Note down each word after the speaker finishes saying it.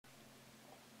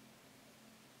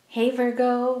Hey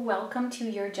Virgo, welcome to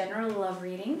your general love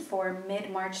reading for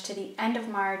mid-March to the end of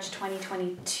March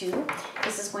 2022.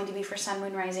 This is going to be for Sun,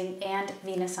 Moon, Rising, and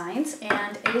Venus signs,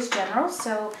 and it is general,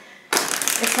 so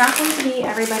it's not going to be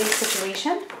everybody's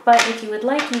situation, but if you would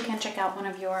like, you can check out one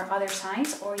of your other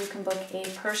signs, or you can book a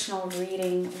personal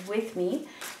reading with me,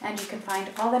 and you can find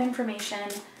all that information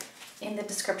in the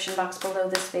description box below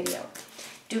this video.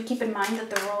 Do keep in mind that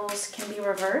the roles can be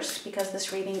reversed because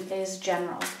this reading is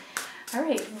general. All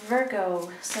right,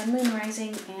 Virgo, Sun, Moon,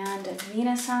 Rising, and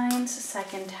Venus signs,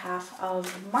 second half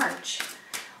of March.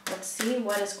 Let's see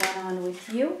what is going on with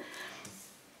you.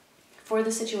 For the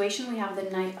situation, we have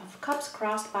the Knight of Cups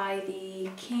crossed by the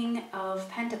King of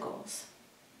Pentacles.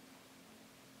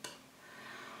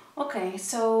 Okay,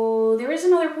 so there is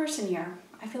another person here.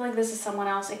 I feel like this is someone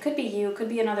else. It could be you, it could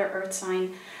be another earth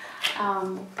sign.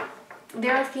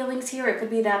 There are feelings here. It could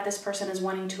be that this person is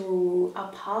wanting to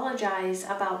apologize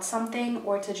about something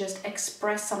or to just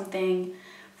express something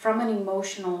from an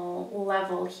emotional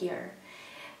level here.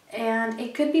 And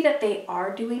it could be that they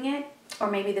are doing it,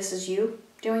 or maybe this is you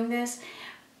doing this,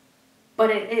 but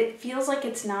it feels like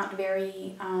it's not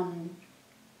very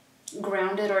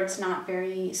grounded, or it's not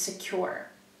very secure.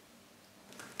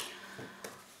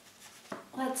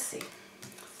 Let's see.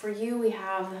 For you, we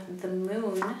have the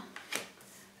Moon,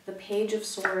 the Page of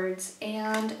Swords,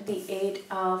 and the Eight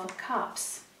of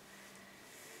Cups.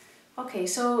 Okay,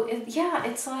 so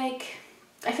it's like,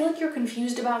 I feel like you're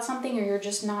confused about something, or you're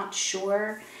just not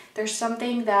sure. There's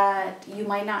something that you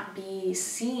might not be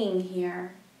seeing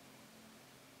here.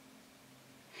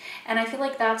 And I feel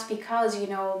like that's because, you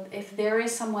know, if there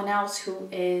is someone else who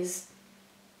is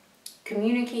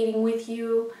communicating with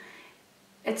you,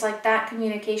 it's like that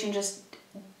communication just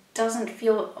doesn't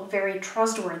feel very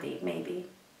trustworthy, maybe.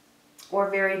 Or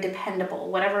very dependable.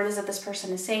 Whatever it is that this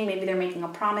person is saying, maybe they're making a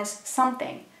promise,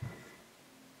 something.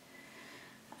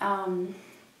 I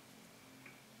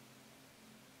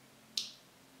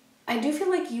do feel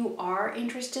like you are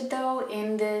interested though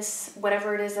in this,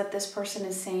 whatever it is that this person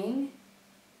is saying,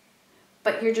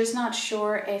 but you're just not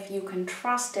sure if you can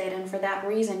trust it, and for that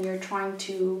reason you're trying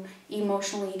to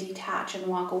emotionally detach and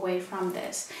walk away from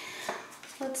this.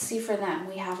 Let's see for them.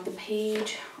 We have the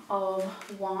Page of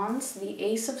Wands, the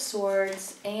Ace of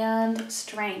Swords, and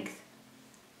Strength.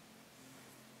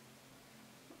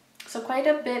 So quite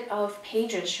a bit of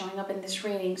pages showing up in this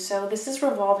reading. So this is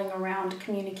revolving around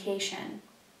communication.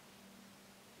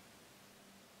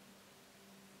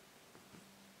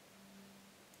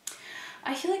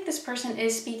 I feel like this person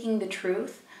is speaking the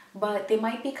truth, but they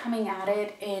might be coming at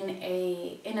it in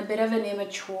a bit of an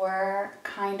immature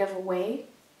kind of a way.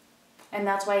 And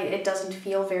that's why it doesn't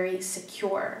feel very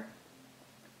secure.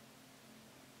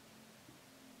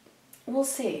 We'll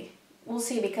see. We'll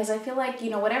see, because I feel like, you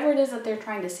know, whatever it is that they're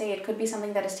trying to say, it could be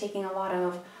something that is taking a lot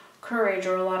of courage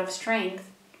or a lot of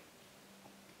strength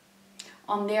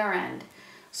on their end.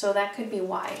 So that could be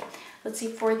why. Let's see,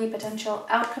 for the potential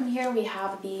outcome here, we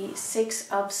have the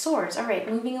Six of Swords. All right,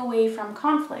 moving away from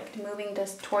conflict, moving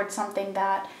towards something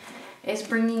that is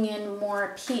bringing in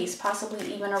more peace,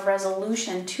 possibly even a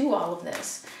resolution to all of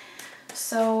this.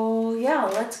 So yeah,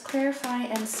 let's clarify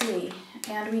and see.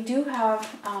 And we do have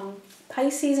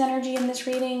Pisces energy in this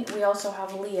reading. We also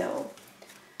have Leo.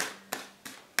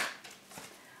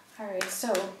 All right,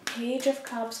 so Page of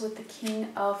Cups with the King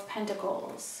of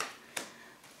Pentacles.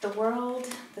 The World,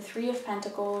 the Three of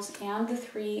Pentacles, and the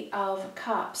Three of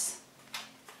Cups.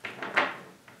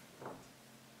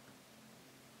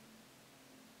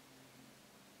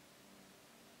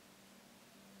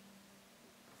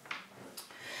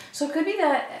 So it could be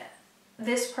that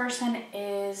this person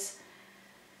is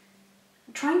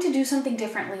trying to do something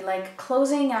differently, like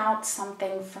closing out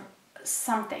something from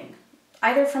something,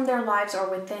 either from their lives or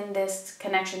within this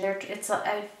connection.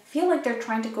 I feel like they're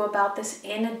trying to go about this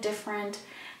in a different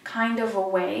kind of a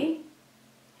way.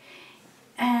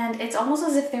 And it's almost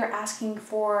as if they're asking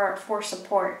for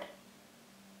support.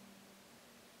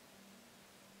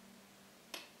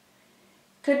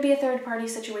 Could be a third-party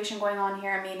situation going on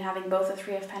here. I mean, having both the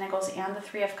Three of Pentacles and the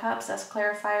Three of Cups as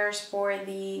clarifiers for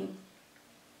the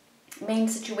main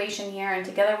situation here, and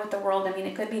together with the World, I mean,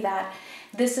 it could be that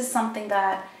this is something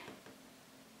that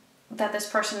this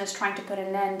person is trying to put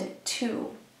an end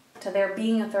to there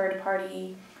being a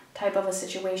third-party type of a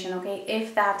situation, okay,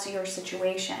 if that's your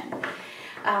situation.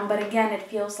 But again, it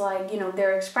feels like, you know,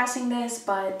 they're expressing this,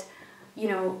 but you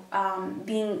know,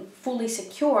 being fully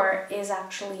secure is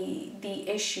actually the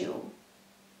issue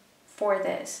for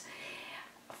this.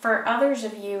 For others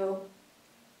of you,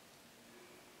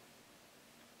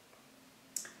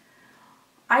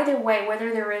 either way,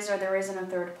 whether there is or there isn't a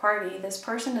third party, this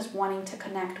person is wanting to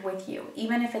connect with you,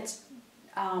 even if it's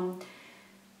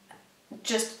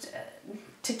just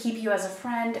to keep you as a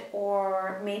friend,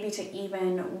 or maybe to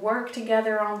even work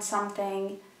together on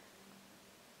something.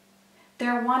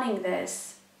 They're wanting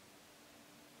this,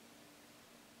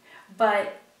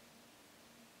 but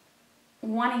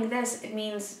wanting this, it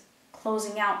means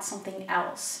closing out something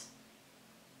else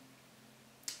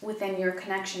within your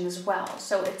connection as well.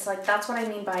 So it's like, that's what I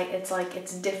mean by it's like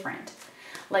it's different,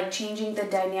 like changing the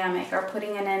dynamic or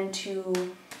putting an end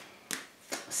to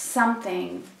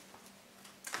something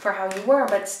for how you were,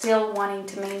 but still wanting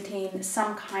to maintain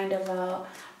some kind of a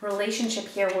relationship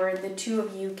here where the two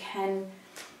of you can,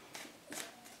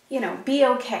 you know, be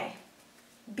okay.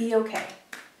 Be okay.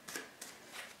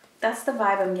 That's the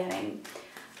vibe I'm getting.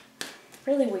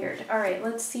 Really weird. All right,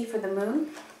 let's see for the moon,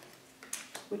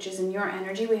 which is in your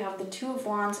energy. We have the Two of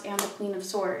Wands and the Queen of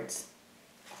Swords.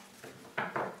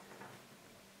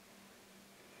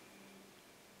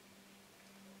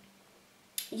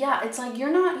 Yeah, it's like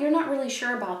you're not really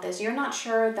sure about this. You're not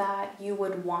sure that you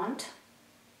would want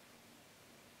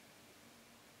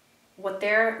what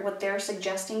they're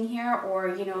suggesting here, or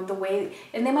you know, the way,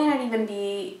 and they might not even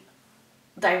be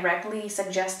directly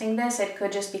suggesting this. It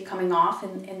could just be coming off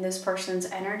in this person's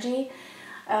energy.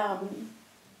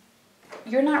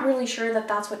 You're not really sure that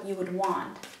that's what you would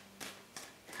want,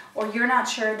 or you're not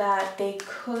sure that they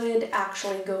could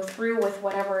actually go through with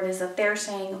whatever it is that they're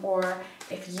saying, or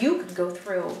if you could go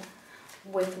through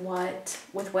with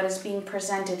what is being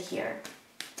presented here.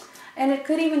 And it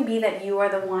could even be that you are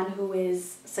the one who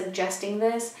is suggesting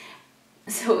this.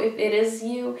 So if it is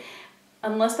you,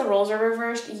 unless the roles are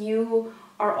reversed, you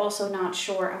are also not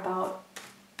sure about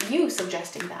you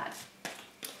suggesting that.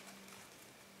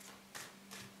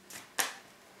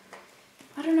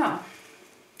 I don't know,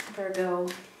 Virgo.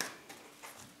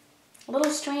 A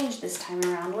little strange this time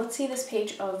around. Let's see this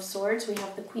Page of Swords. We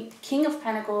have the King of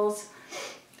Pentacles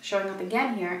showing up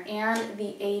again here, and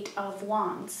the Eight of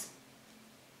Wands.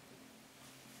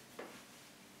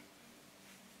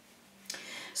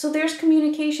 So there's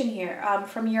communication here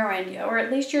from your end, or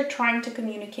at least you're trying to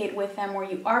communicate with them, or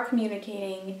you are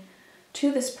communicating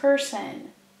to this person.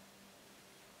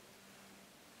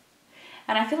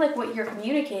 And I feel like what you're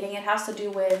communicating, it has to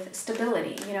do with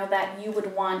stability, you know, that you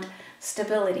would want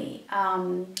stability,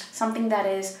 something that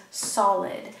is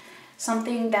solid,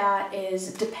 something that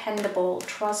is dependable,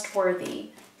 trustworthy,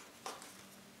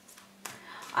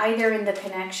 either in the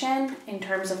connection in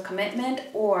terms of commitment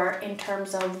or in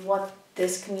terms of what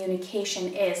this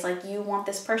communication is. Like you want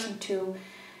this person to,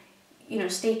 you know,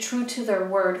 stay true to their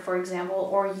word, for example,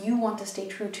 or you want to stay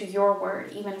true to your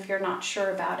word, even if you're not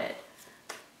sure about it.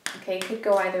 Okay, it could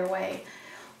go either way.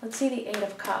 Let's see the Eight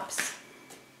of Cups.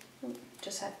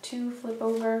 Just had two flip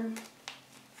over.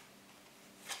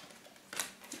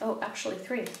 Oh, actually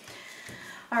three.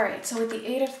 All right, so with the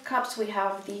Eight of Cups, we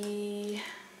have the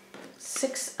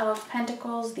Six of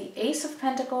Pentacles, the Ace of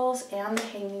Pentacles, and the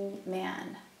Hanging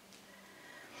Man.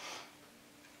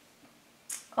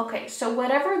 Okay, so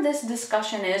whatever this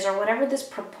discussion is, or whatever this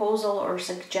proposal or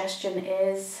suggestion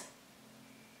is,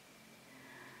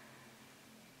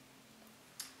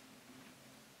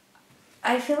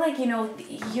 I feel like, you know,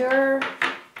 your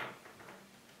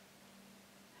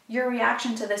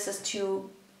reaction to this is to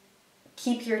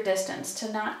keep your distance,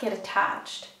 to not get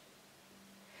attached.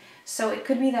 So it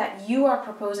could be that you are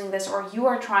proposing this, or you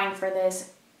are trying for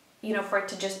this, you know, for it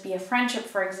to just be a friendship,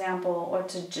 for example, or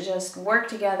to just work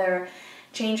together,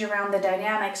 change around the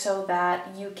dynamic so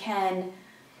that you can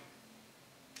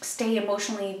stay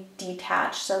emotionally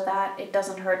detached, so that it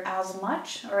doesn't hurt as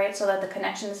much, all right? So that the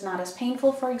connection is not as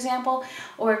painful, for example.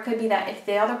 Or it could be that if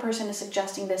the other person is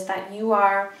suggesting this, that you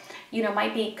are, you know,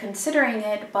 might be considering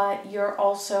it, but you're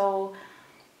also,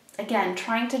 again,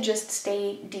 trying to just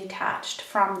stay detached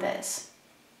from this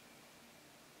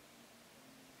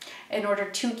in order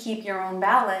to keep your own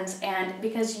balance, and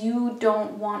because you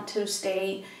don't want to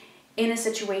stay in this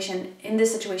situation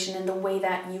in the way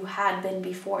that you had been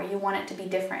before. You want it to be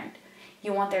different.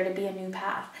 You want there to be a new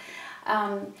path.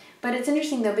 But it's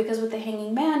interesting though, because with the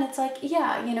Hanging Man, it's like,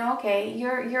 yeah, you know, okay,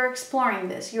 you're exploring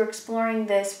this. You're exploring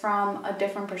this from a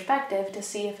different perspective to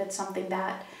see if it's something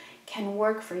that can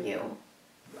work for you.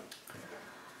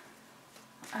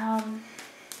 I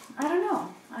don't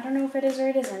know. I don't know if it is or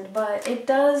it isn't, but it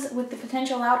does, with the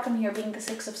potential outcome here being the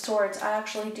Six of Swords, I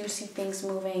actually do see things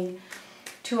moving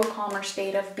to a calmer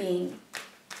state of being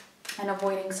and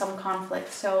avoiding some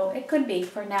conflict. So it could be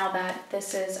for now that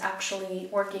this is actually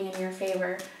working in your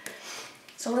favor.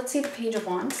 So let's see the Page of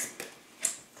Wands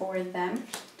for them.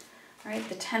 right?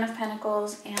 The Ten of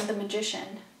Pentacles and the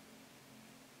Magician.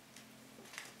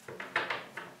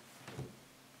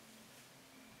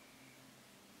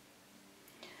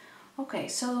 Okay,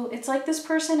 so it's like this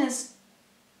person is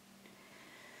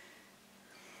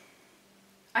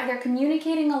either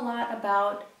communicating a lot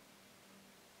about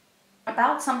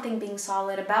something being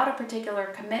solid, about a particular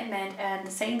commitment, and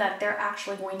saying that they're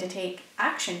actually going to take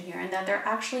action here and that they're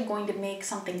actually going to make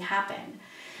something happen.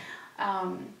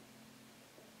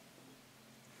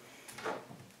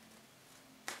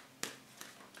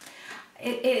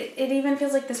 It even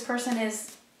feels like this person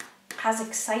has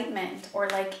excitement or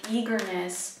like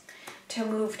eagerness to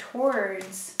move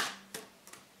towards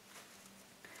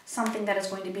something that is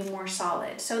going to be more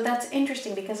solid. So that's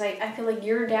interesting because I feel like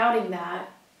you're doubting that.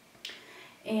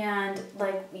 And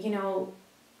like, you know,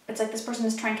 it's like this person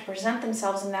is trying to present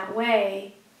themselves in that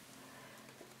way.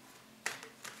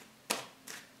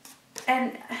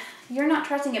 And you're not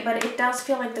trusting it, but it does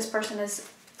feel like this person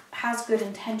has good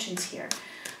intentions here.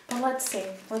 But let's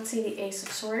see the Ace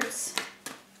of Swords,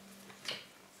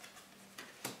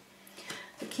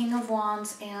 the King of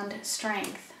Wands, and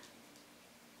Strength.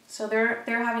 So they're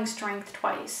having Strength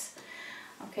twice.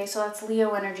 Okay, so that's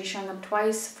Leo energy showing up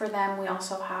twice for them. We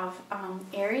also have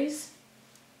Aries.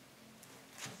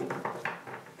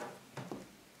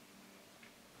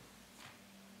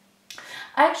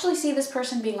 I actually see this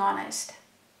person being honest.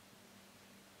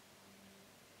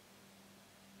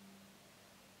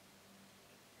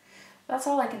 That's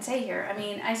all I can say here. I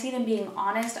mean, I see them being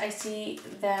honest. I see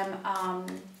them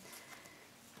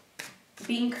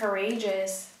being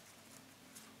courageous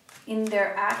in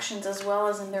their actions as well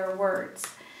as in their words.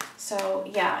 So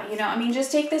yeah, you know, I mean,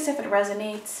 just take this if it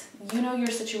resonates. You know your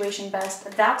situation best.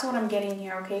 That's what I'm getting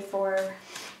here, okay, for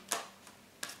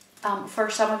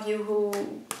some of you who,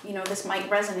 you know, this might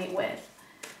resonate with.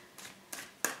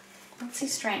 Let's see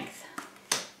Strength.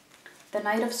 The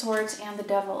Knight of Swords and the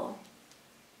Devil.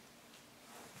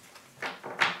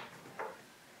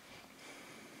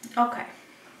 Okay.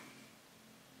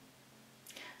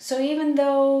 So even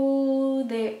though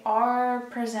they are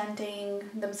presenting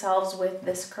themselves with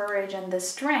this courage and this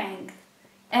strength,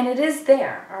 and it is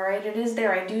there, all right, it is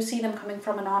there. I do see them coming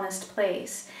from an honest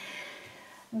place.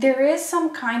 There is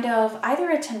some kind of either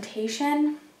a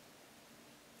temptation,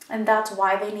 and that's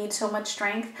why they need so much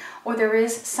strength, or there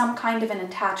is some kind of an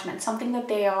attachment, something that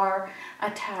they are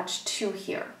attached to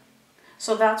here.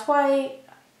 So that's why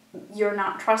you're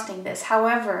not trusting this.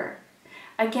 However,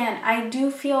 again, I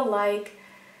do feel like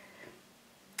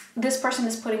this person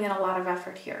is putting in a lot of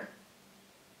effort here.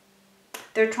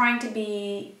 They're trying to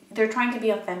be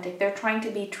authentic. They're trying to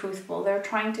be truthful. They're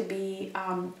trying to be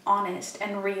honest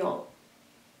and real.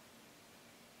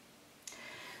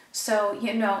 So,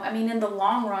 you know, I mean, in the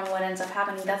long run, what ends up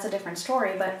happening, that's a different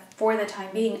story. But for the time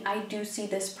being, I do see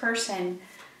this person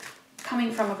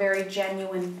coming from a very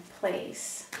genuine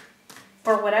place.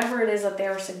 For whatever it is that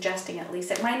they're suggesting, at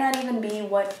least. It might not even be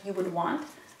what you would want,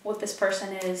 what this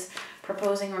person is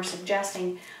proposing or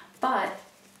suggesting, but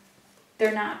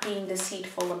they're not being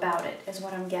deceitful about it, is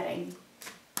what I'm getting.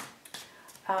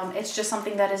 It's just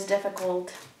something that is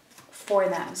difficult for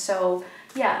them. So,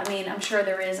 yeah, I mean, I'm sure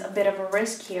there is a bit of a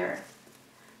risk here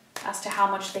as to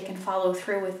how much they can follow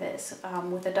through with this,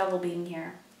 with the Devil being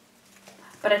here.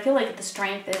 But I feel like the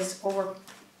Strength is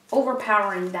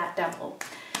overpowering that Devil.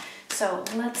 So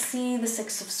let's see the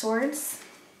Six of Swords.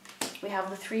 We have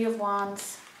the Three of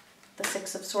Wands, the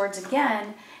Six of Swords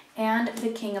again, and the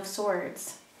King of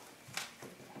Swords.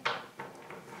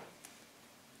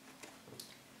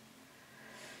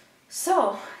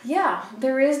 So, yeah,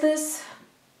 there is this,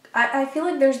 I feel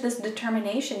like there's this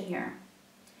determination here.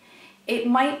 It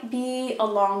might be a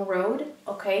long road,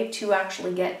 okay, to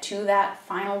actually get to that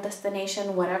final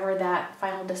destination, whatever that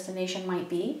final destination might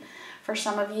be for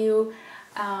some of you.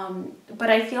 But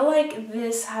I feel like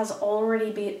this has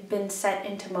already been set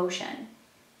into motion,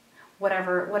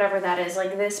 whatever that is,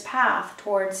 like this path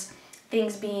towards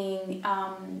things being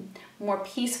more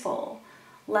peaceful,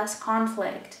 less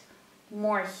conflict,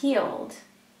 more healed.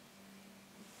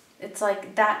 It's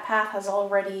like that path has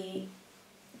already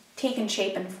taken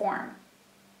shape and form.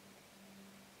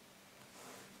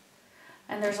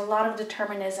 And there's a lot of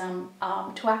determinism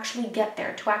to actually get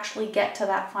there, to actually get to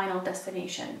that final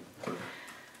destination.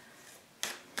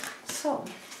 So,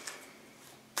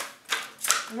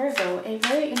 Virgo, a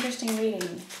very interesting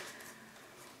reading.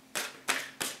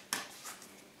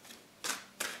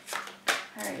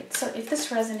 Alright, so if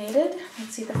this resonated,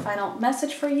 let's see the final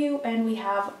message for you. And we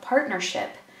have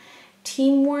partnership.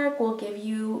 Teamwork will give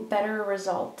you better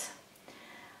result.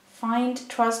 Find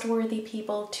trustworthy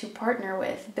people to partner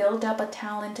with. Build up a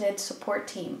talented support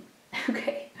team.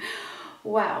 Okay.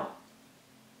 Wow.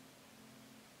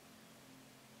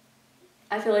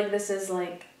 I feel like this is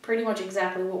like pretty much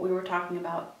exactly what we were talking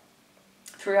about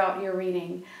throughout your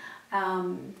reading.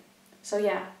 So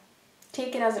yeah,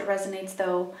 take it as it resonates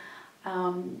though.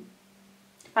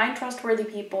 Find trustworthy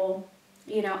people,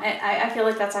 you know, and I feel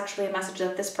like that's actually a message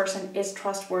that this person is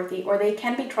trustworthy, or they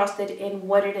can be trusted in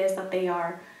what it is that they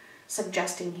are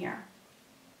suggesting here.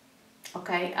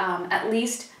 Okay, at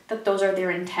least that those are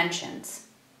their intentions.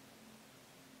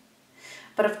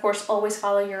 But of course, always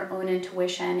follow your own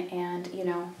intuition, and you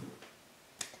know,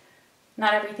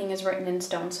 not everything is written in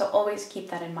stone, so always keep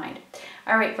that in mind.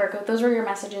 All right, Virgo, those were your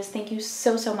messages. Thank you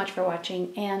so much for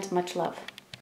watching, and much love.